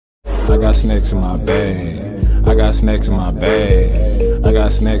I got snacks in my bag. I got snacks in my bag. I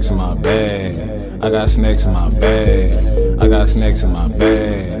got snacks in my bag. I got snacks in my bag. I got snacks in my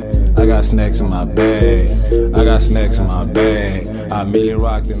bag. I got snacks in my bag. I got snacks in my bag. I immediately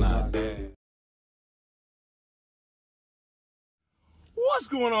rocked and I dead. What's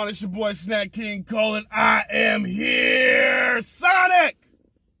going on? It's your boy Snack King Colin. I am here, Sonic.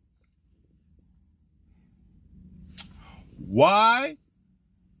 Why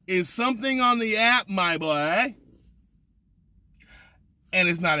is something on the app, my boy, and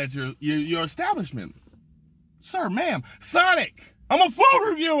it's not at your establishment? Sir, ma'am, Sonic, I'm a food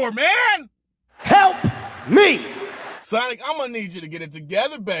reviewer, man. Help me. Sonic, I'm gonna need you to get it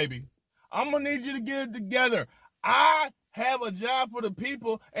together, baby. I'm gonna need you to get it together. I have a job for the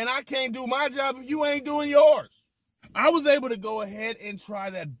people, and I can't do my job if you ain't doing yours. I was able to go ahead and try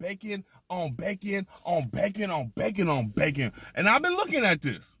that bacon on bacon on bacon on bacon on bacon. And I've been looking at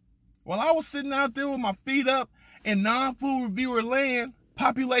this. While I was sitting out there with my feet up in non-food reviewer land,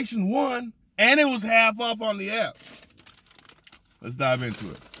 population 1, and it was half off on the app. Let's dive into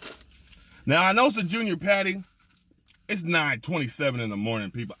it. Now, I know it's a junior patty. It's 9:27 in the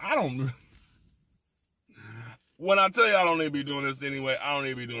morning, people. When I tell you I don't need to be doing this anyway, I don't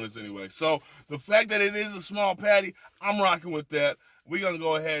need to be doing this anyway. So the fact that it is a small patty, I'm rocking with that. We're going to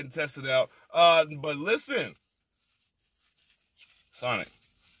go ahead and test it out. But listen, Sonic,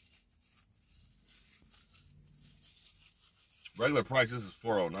 regular price, this is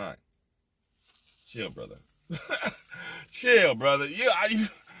 $4.09. Chill, brother. Chill, brother.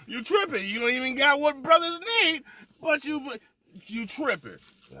 You tripping. You don't even got what brothers need, but you tripping.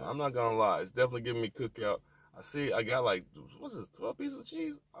 Now, I'm not going to lie. It's definitely giving me cookout. I see I got like, what's this, 12 pieces of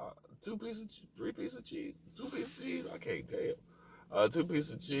cheese? 2 pieces, 3 pieces of cheese, 2 pieces of cheese? I can't tell. 2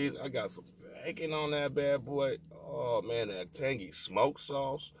 pieces of cheese. I got some bacon on that bad boy. Oh, man, that tangy smoke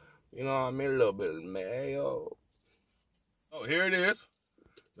sauce. You know what I mean? A little bit of mayo. Oh, here it is.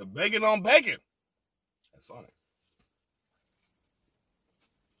 The bacon on bacon. That's on it.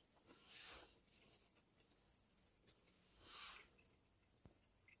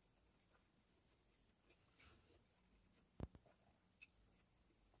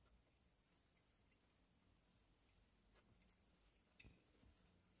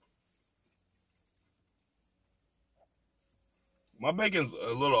 My bacon's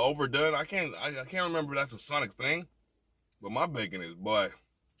a little overdone. I can't remember if that's a Sonic thing, but my bacon is, boy,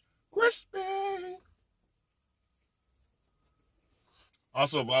 crispy.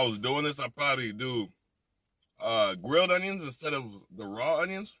 Also, if I was doing this, I'd probably do grilled onions instead of the raw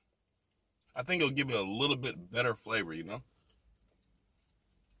onions. I think it'll give it a little bit better flavor, you know?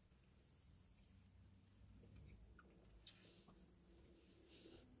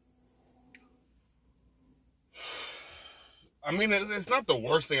 I mean, it's not the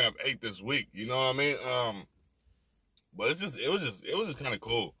worst thing I've ate this week, you know what I mean? But it was just kind of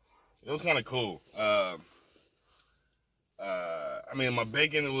cool. It was kind of cool. I mean, my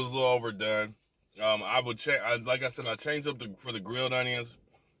bacon, it was a little overdone. I would change, like I said, I changed up for the grilled onions.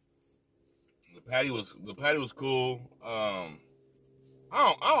 The patty was cool. I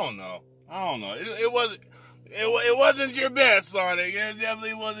don't know. It wasn't your best, Sonic. It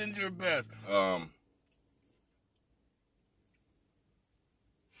definitely wasn't your best.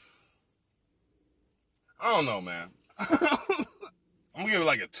 I don't know, man. I'm gonna give it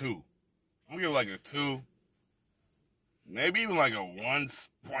like a 2. I'm gonna give it like a 2. Maybe even like a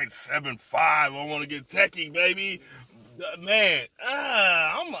 1.75. I want to get techie, baby. Man,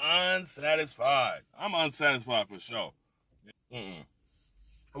 I'm unsatisfied. I'm unsatisfied for sure. I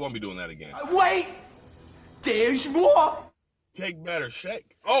won't be doing that again. Wait! There's more! Cake batter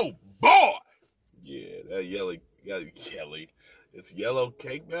shake. Oh, boy! Yeah, that Kelly. It's yellow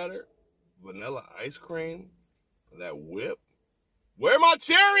cake batter. Vanilla ice cream, that whip. Where my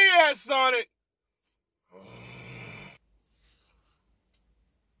cherry at, Sonic?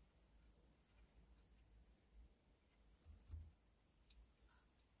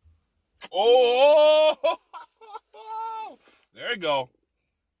 Oh, there you go.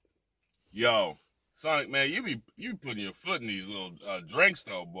 Yo, Sonic, man, you be putting your foot in these little drinks,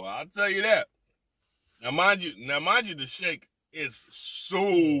 though, boy. I'll tell you that. Now, mind you, the shake is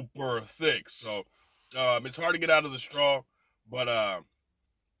super thick, so it's hard to get out of the straw, but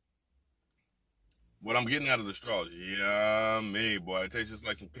what I'm getting out of the straw is yummy, boy. It tastes just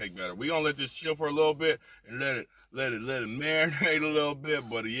like some cake batter. We're gonna let this chill for a little bit and let it marinate a little bit,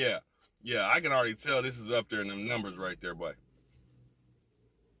 but yeah, I can already tell this is up there in them numbers right there, boy.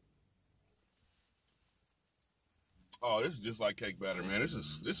 Oh, this is just like cake batter, man. This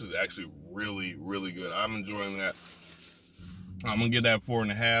is actually really, really good. I'm enjoying that. I'm gonna give that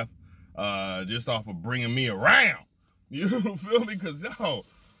 4.5. just off of bringing me around. You feel me? Because, yo,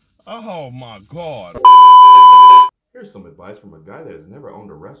 oh my God. Here's some advice from a guy that has never owned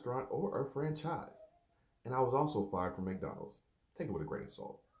a restaurant or a franchise. And I was also fired from McDonald's. Take it with a grain of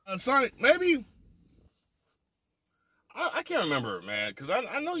salt. Sonic, maybe, I can't remember, man, because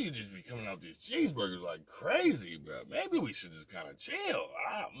I know you just be coming out with these cheeseburgers like crazy, bro. Maybe we should just kind of chill.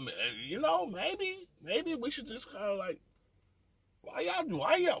 You know, maybe we should just kind of like, why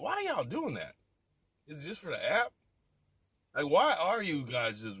y'all doing that? Is it just for the app? Like, why are you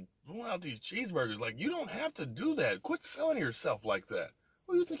guys just blowing out these cheeseburgers? Like, you don't have to do that. Quit selling yourself like that.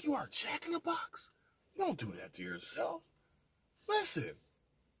 What do you think you are, Jack in the Box? Don't do that to yourself. Listen,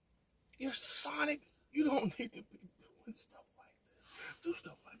 you're Sonic. You don't need to be doing stuff like this. Do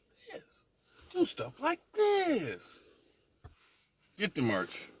stuff like this. Do stuff like this. Get the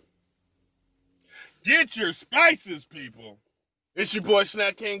merch. Get your spices, people. It's your boy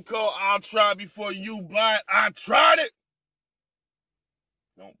Snack King Cole. I'll try before you buy it. I tried it.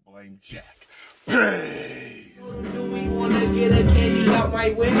 Don't blame Jack. Peace. Do we wanna get a candy out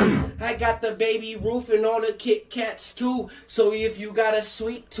my way? I got the baby roof and all the Kit Kats too. So if you got a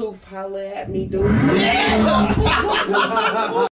sweet tooth, holla at me, dude. Yeah!